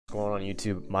Going on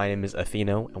YouTube? My name is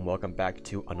Athieno and welcome back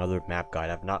to another map guide.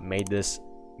 I've not made this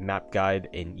map guide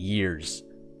in years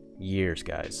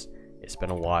guys. It's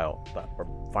been a while, but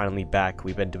we're finally back.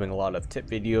 We've been doing a lot of tip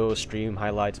videos, stream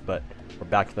highlights, but we're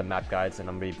back to the map guides, and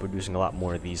I'm going to be producing a lot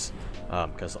more of these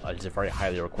because it's very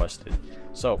highly requested.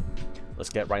 So let's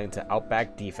get right into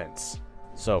Outback defense.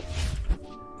 So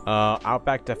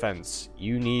Outback defense,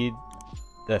 you need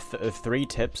the three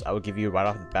tips I would give you right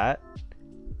off the bat.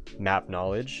 Map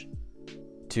knowledge,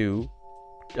 2,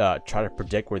 try to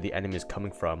predict where the enemy is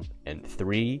coming from, and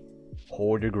 3,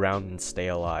 hold your ground and stay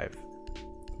alive.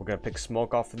 We're gonna pick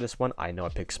smoke off of this one. I know I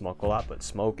pick smoke a lot, but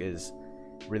smoke is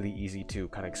really easy to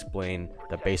kind of explain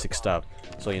the basic stuff.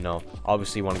 So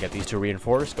obviously you want to get these two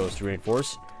reinforced. Goes to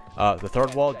reinforce. The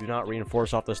third wall, do not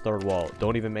reinforce off this third wall.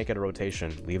 Don't even make it a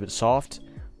rotation. Leave it soft,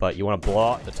 but you want to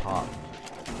blow out the top.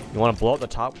 You want to blow out the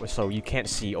top so you can't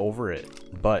see over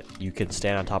it, but you can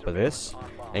stand on top of this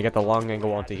and get the long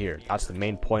angle onto here. That's the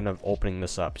main point of opening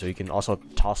this up. So you can also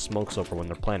toss smokes over when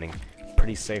they're planning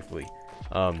pretty safely.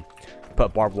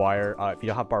 Put barbed wire. If you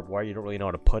don't have barbed wire, you don't really know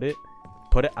how to put it.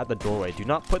 Put it at the doorway. Do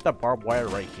not put the barbed wire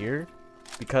right here,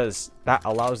 because that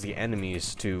allows the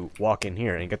enemies to walk in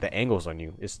here and get the angles on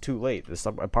you. It's too late. This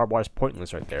barbed wire is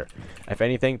pointless right there. If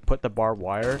anything, put the barbed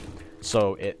wire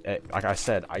so it like I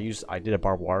said, I did a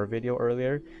barbed wire video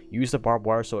earlier. Use the barbed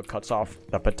wire so it cuts off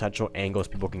the potential angles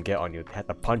people can get on you. They have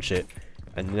to punch it,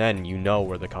 and then you know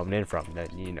where they're coming in from. Then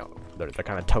they're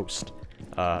kind of toast.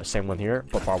 Same one here.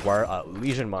 But barbed wire,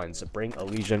 lesion mines. Bring a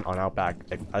lesion on Outback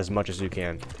as much as you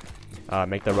can.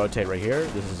 Make the rotate right here.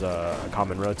 This is a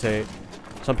common rotate.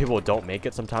 Some people don't make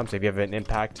it sometimes. If you have an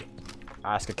impact,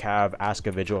 ask a cav, ask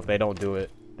a vigil. If they don't do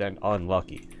it, then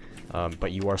unlucky.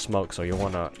 But you are smoke, so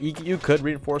you could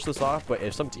reinforce this off. But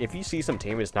if you see some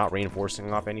teammates not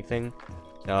reinforcing off anything,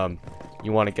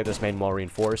 you want to get this main wall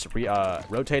reinforced.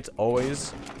 Rotates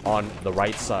always on the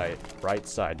right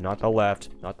side, not the left,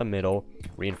 not the middle.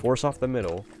 Reinforce off the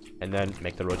middle, and then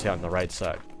make the rotate on the right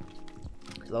side.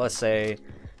 So let's say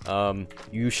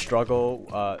you struggle,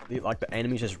 like the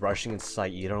enemy's just rushing in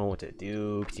sight, you don't know what to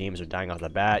do, teams are dying off the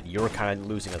bat, you're kind of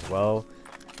losing as well.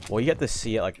 Well, you have to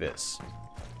see it like this.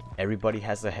 Everybody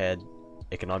has a head.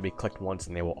 It can all be clicked once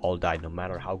and they will all die, no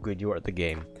matter how good you are at the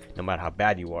game, no matter how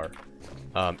bad you are.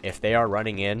 If they are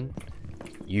running in,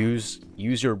 use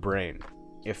your brain.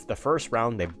 If the first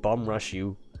round they bum rush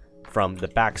you from the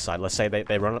backside, let's say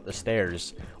they run up the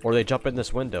stairs, or they jump in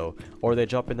this window, or they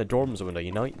jump in the dorms window,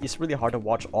 it's really hard to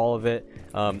watch all of it.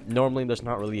 Normally there's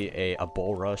not really a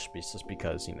bull rush, just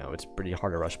because it's pretty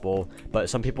hard to rush bull, but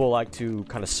some people like to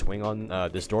kind of swing on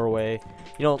this doorway.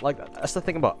 Like, that's the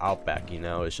thing about Outback.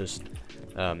 It's just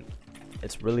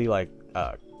it's really like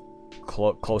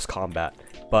close combat,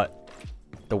 but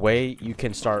the way you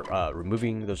can start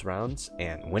removing those rounds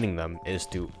and winning them is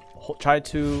to try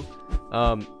to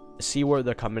see where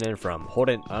they're coming in from. Hold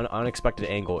an unexpected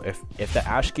angle. If the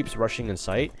Ash keeps rushing in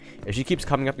sight, if she keeps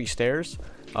coming up these stairs,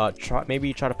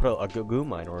 maybe try to put a goo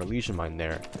mine or a lesion mine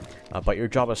there. But your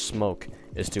job as smoke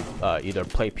is to either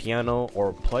play piano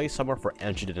or play somewhere for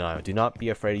entry denial. Do not be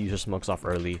afraid to use your smokes off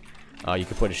early. You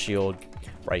can put a shield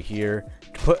right here.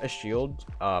 Put a shield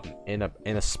in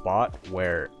a spot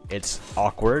where it's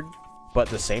awkward, but at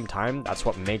the same time, that's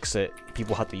what makes it.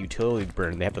 People have the utility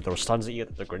burn. They have to throw stuns at you,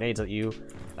 the grenades at you.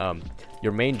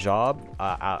 Your main job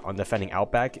on defending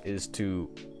Outback is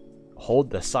to hold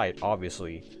the site,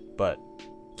 obviously, but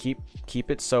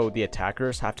keep it so the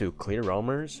attackers have to clear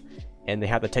roamers, and they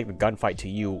have to take the gunfight to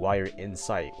you while you're in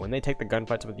sight. When they take the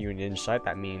gunfights with you in sight,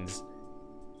 that means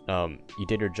you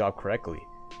did your job correctly.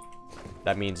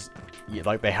 That means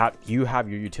you have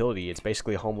your utility. It's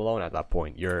basically Home Alone at that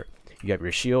point. You have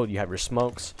your shield, you have your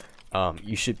smokes.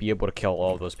 You should be able to kill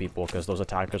all of those people, because those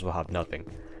attackers will have nothing.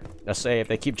 Let's say if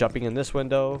they keep jumping in this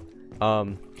window,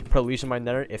 put a lesion mine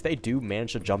there. If they do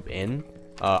manage to jump in,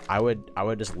 I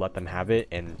would just let them have it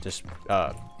and just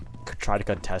try to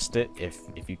contest it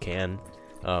if you can.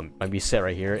 Maybe sit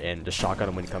right here and just shotgun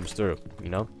them when it comes through.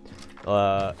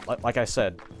 Like I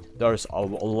said, there's a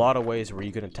lot of ways where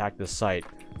you can attack this site,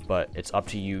 but it's up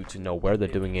to you to know where they're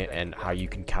doing it and how you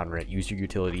can counter it. Use your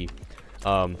utility.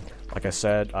 Like I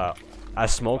said,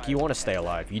 as smoke, you want to stay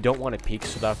alive. You don't want to peek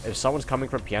stuff. If someone's coming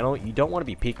from piano, you don't want to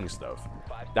be peeking stuff.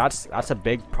 That's a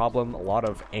big problem a lot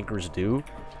of anchors do.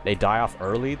 They die off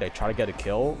early, they try to get a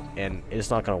kill, and it's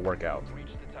not going to work out.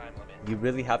 You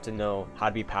really have to know how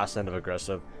to be passive and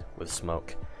aggressive with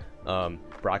smoke.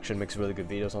 Braxton makes really good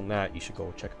videos on that. You should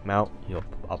go check him out.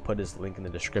 I'll put his link in the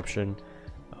description.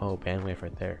 Oh, bandwave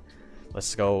right there.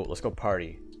 Let's go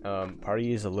party.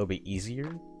 Party is a little bit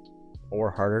easier or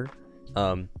harder.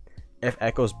 If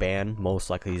Echo's banned, most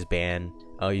likely he's banned.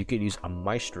 You could use a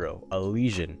Maestro, a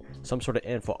Legion, some sort of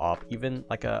info op, even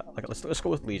like a let's go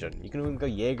with Legion. You can even go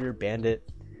Jaeger, Bandit,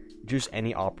 choose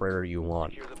any operator you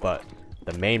want. But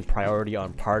the main priority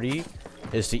on party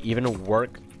is to even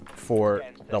work for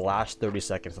the last 30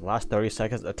 seconds. The last 30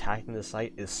 seconds attacking the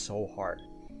site is so hard.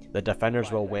 The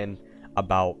defenders will win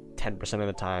about 10% of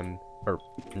the time, or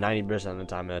 90% of the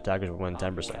time, and attackers will win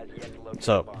 10%.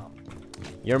 So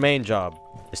your main job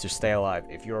is to stay alive.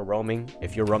 If you're roaming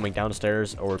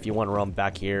downstairs, or if you want to roam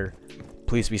back here,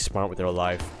 please be smart with your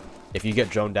life. If you get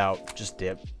droned out, just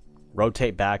dip,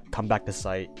 rotate back, come back to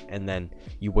site, and then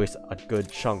you waste a good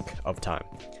chunk of time.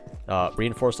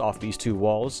 Reinforce off these 2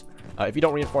 walls. If you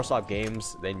don't reinforce off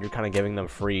games, then you're kind of giving them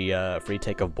free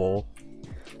take of bull.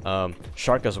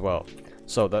 Shark as well.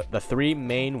 So the 3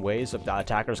 main ways of the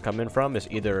attackers come in from is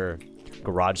either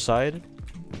garage side,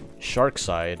 shark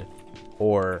side,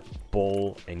 or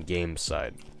bull and game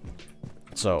side.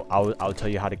 So I'll tell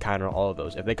you how to counter all of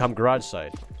those. If they come garage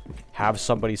side, have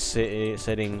somebody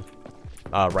sitting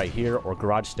right here, or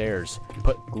garage stairs.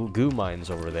 Put goo mines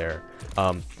over there.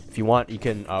 If you want, you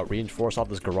can reinforce off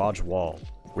this garage wall.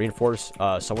 Reinforce,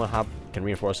 someone can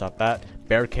reinforce off that.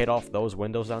 Barricade off those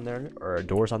windows down there, or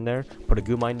doors on there. Put a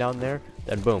goo mine down there.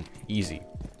 Then boom, easy.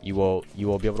 You will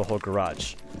be able to hold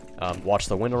garage. Watch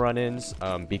the window run-ins.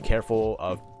 Be careful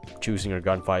of choosing your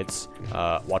gunfights.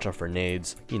 Watch out for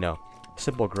nades. You know,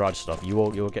 simple garage stuff. You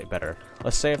will get better.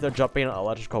 Let's say if they're jumping an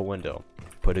electrical window,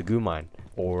 put a goo mine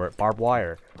or barbed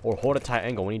wire, or hold a tight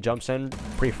angle. When he jumps in,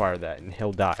 pre-fire that and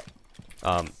he'll die.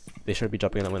 They shouldn't be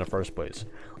jumping in the window in the first place.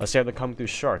 Let's say if they're coming through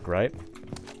shark, right?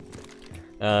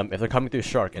 If they're coming through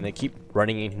shark and they keep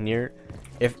running in here,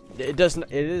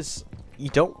 you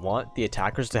don't want the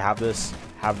attackers to have this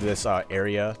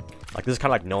area. Like, this is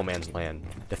kind of like no man's land.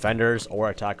 Defenders or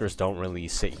attackers don't really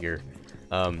sit here.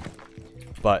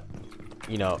 But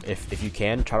you know, if you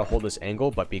can, try to hold this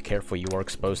angle, but be careful, you are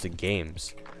exposed to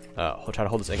games. Try to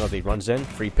hold this angle. If he runs in,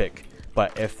 free pick.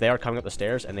 But if they are coming up the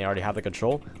stairs and they already have the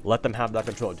control, let them have that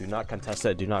control. Do not contest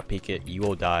it. Do not peek it. You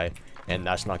will die, and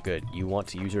that's not good. You want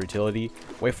to use your utility.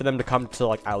 Wait for them to come to,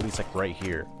 like, at least like right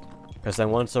here, because then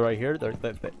once they're right here,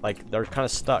 they're kind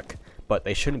of stuck. But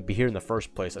they shouldn't be here in the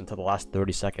first place until the last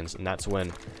 30 seconds, and that's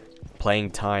when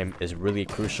playing time is really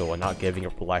crucial and not giving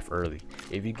up your life early.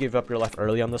 If you give up your life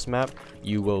early on this map,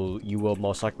 you will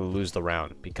most likely lose the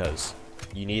round, because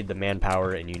you need the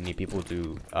manpower and you need people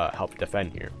to help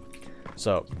defend here.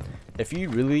 So if you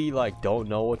really don't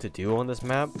know what to do on this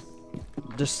map,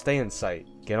 just stay in sight.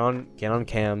 Get on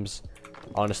cams.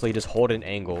 Honestly, just hold an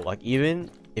angle. Like,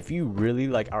 even if you really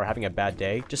are having a bad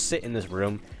day, just sit in this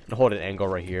room and hold an angle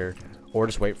right here, or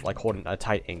just wait for holding a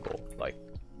tight angle.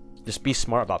 Just be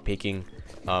smart about peeking.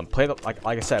 Play like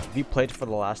I said, if you played for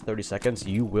the last 30 seconds,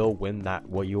 you will win that.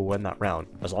 You will win that round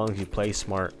as long as you play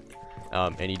smart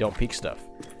and you don't peek stuff.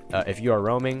 If you are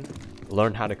roaming,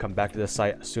 learn how to come back to the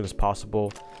site as soon as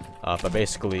possible. But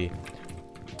basically,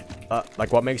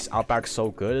 what makes Outback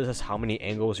so good is just how many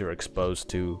angles you're exposed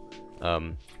to.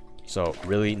 So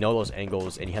really know those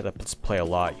angles, and you have to play a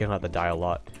lot. You don't have to die a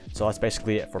lot. So that's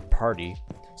basically it for party.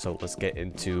 So let's get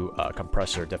into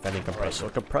compressor, defending compressor. So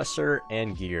compressor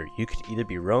and gear, you could either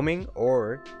be roaming,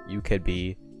 or you could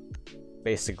be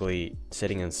basically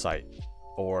sitting in sight,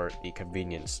 or the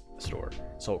convenience store.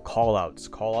 So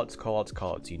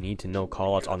callouts. You need to know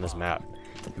callouts on this map.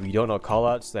 If you don't know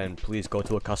callouts, then please go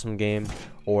to a custom game,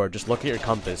 or just look at your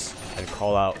compass and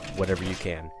call out whatever you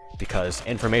can, because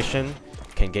information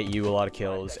can get you a lot of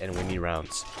kills and win you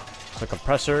rounds. So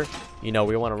compressor, we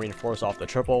want to reinforce off the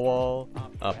triple wall,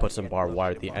 put some barbed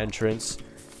wire at the entrance.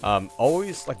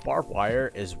 Always, barbed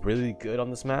wire is really good on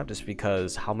this map, just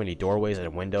because how many doorways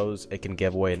and windows it can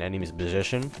give away an enemy's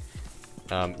position.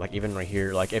 Even right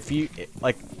here, if you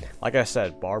like I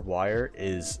said, barbed wire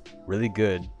is really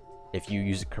good if you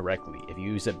use it correctly.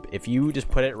 If you just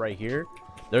put it right here,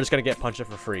 they're just gonna get punched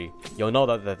for free. You'll know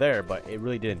that they're there, but it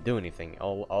really didn't do anything.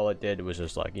 All it did was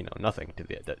just nothing to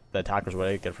the attackers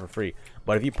would get for free.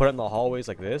 But if you put it in the hallways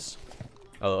like this,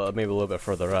 maybe a little bit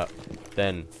further up,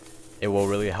 then it will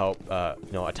really help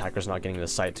attackers not getting to the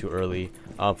site too early.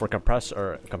 For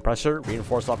compressor,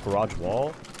 reinforce off garage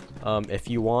wall if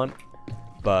you want,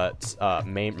 but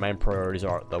main priorities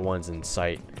are the ones in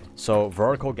sight. So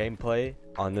vertical gameplay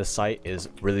on this site is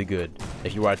really good.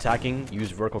 If you are attacking,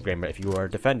 use vertical gameplay. If you are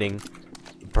defending,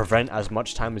 prevent as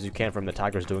much time as you can from the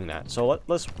attackers doing that. So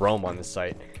let's roam on this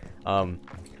site. For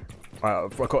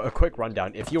a quick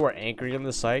rundown, if you are anchoring on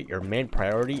the site, your main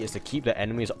priority is to keep the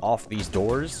enemies off these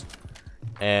doors.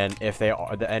 And if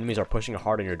the enemies are pushing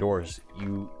hard on your doors,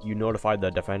 you notify the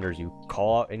defenders. You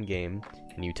call out in game,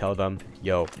 and you tell them,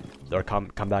 yo, they're come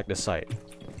back to site.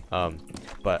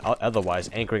 But otherwise,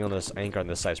 anchoring on this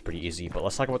site is pretty easy. But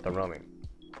let's talk about the roaming.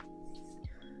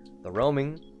 The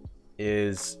roaming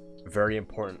is very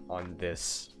important on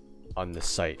this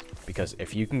site, because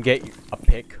if you can get a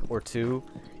pick or two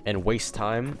and waste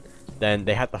time, then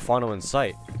they have to funnel in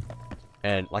sight.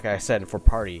 And like I said, for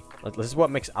party, this is what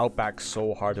makes Outback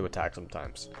so hard to attack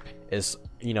sometimes, is,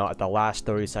 you know, at the last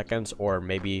 30 seconds, or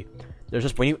maybe there's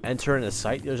just, when you enter in a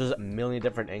site, there's just a million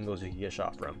different angles you can get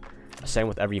shot from. Same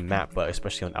with every map, but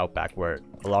especially on Outback, where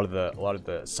a lot of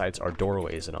the sites are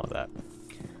doorways and all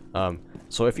that.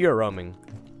 So if you're roaming,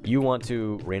 you want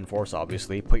to reinforce,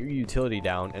 obviously, put your utility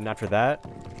down, and after that,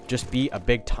 just be a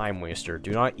big time waster.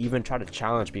 Do not even try to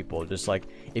challenge people. Just like,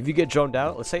 if you get droned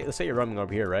out, let's say you're roaming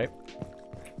over here, right?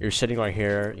 You're sitting right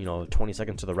here, you know, 20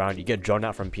 seconds to the round, you get droned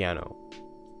out from piano.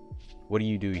 What do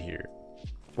you do here?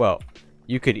 Well,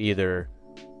 you could either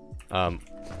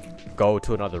go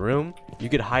to another room, you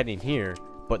could hide in here,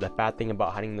 but the bad thing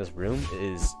about hiding in this room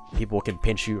is people can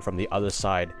pinch you from the other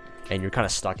side, and you're kind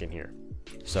of stuck in here.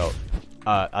 So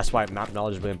that's why map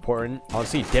knowledge is really important.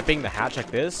 Honestly, dipping the hatch like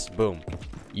this, boom,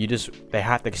 they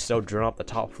have to still drone up the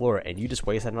top floor, and you just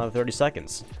wasted another 30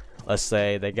 seconds. Let's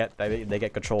say they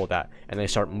get control of that, and they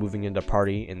start moving into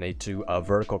party, and they do a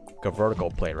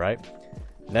vertical play, right?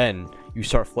 Then you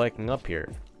start flanking up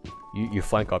here. You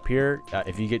flank up here.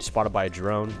 If you get spotted by a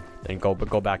drone, then go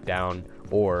back down,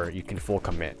 or you can full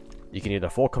commit. You can either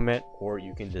full commit, or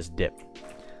you can just dip.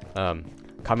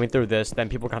 Coming through this, then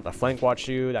people have to flank watch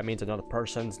you. That means another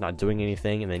person's not doing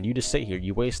anything, and then you just sit here.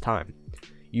 You waste time.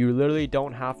 You literally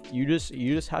don't have. You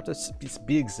just have to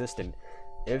be existent.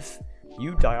 If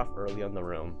you die off early on the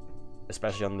room,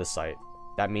 especially on this site,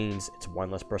 that means it's one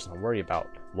less person to worry about,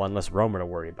 one less roamer to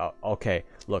worry about. Okay,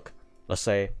 look, let's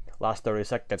say last 30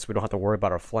 seconds, we don't have to worry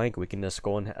about our flank. We can just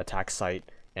go and attack site,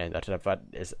 and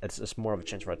it's more of a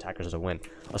chance for attackers to win.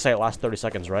 Let's say last 30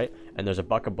 seconds, right? And there's a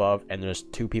buck above, and there's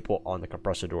 2 people on the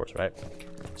compressor doors, right?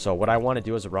 So what I want to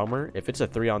do as a roamer, if it's a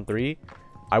 3-on-3,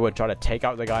 I would try to take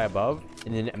out the guy above,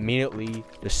 and then immediately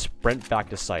just sprint back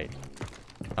to site.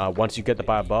 Once you get the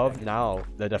guy above, now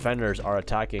the defenders are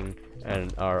attacking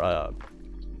and are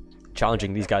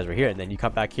challenging these guys right here, and then you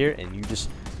come back here and you just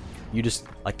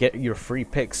like get your free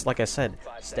picks. Like I said,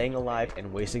 staying alive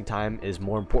and wasting time is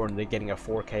more important than getting a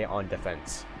 4K on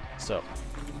defense. So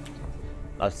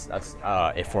that's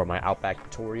it for my Outback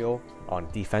tutorial on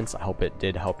defense. I hope it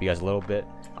did help you guys a little bit.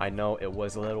 I know it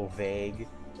was a little vague,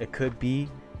 it could be,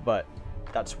 but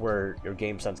that's where your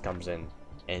game sense comes in,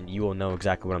 and you will know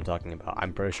exactly what I'm talking about.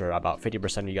 I'm pretty sure about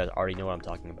 50% of you guys already know what I'm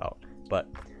talking about. But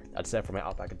that's it for my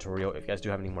Outback tutorial. If you guys do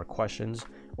have any more questions,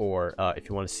 or if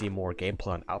you want to see more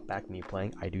gameplay on Outback, me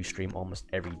playing, I do stream almost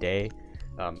every day.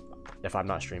 If I'm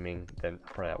not streaming, then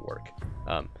I'm probably at work.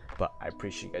 But I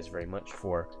appreciate you guys very much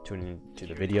for tuning in to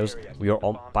the videos. We are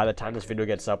by the time this video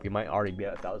gets up, we might already be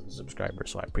at 1,000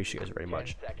 subscribers. So I appreciate you guys very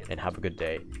much, and have a good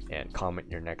day, and comment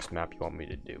your next map you want me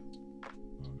to do.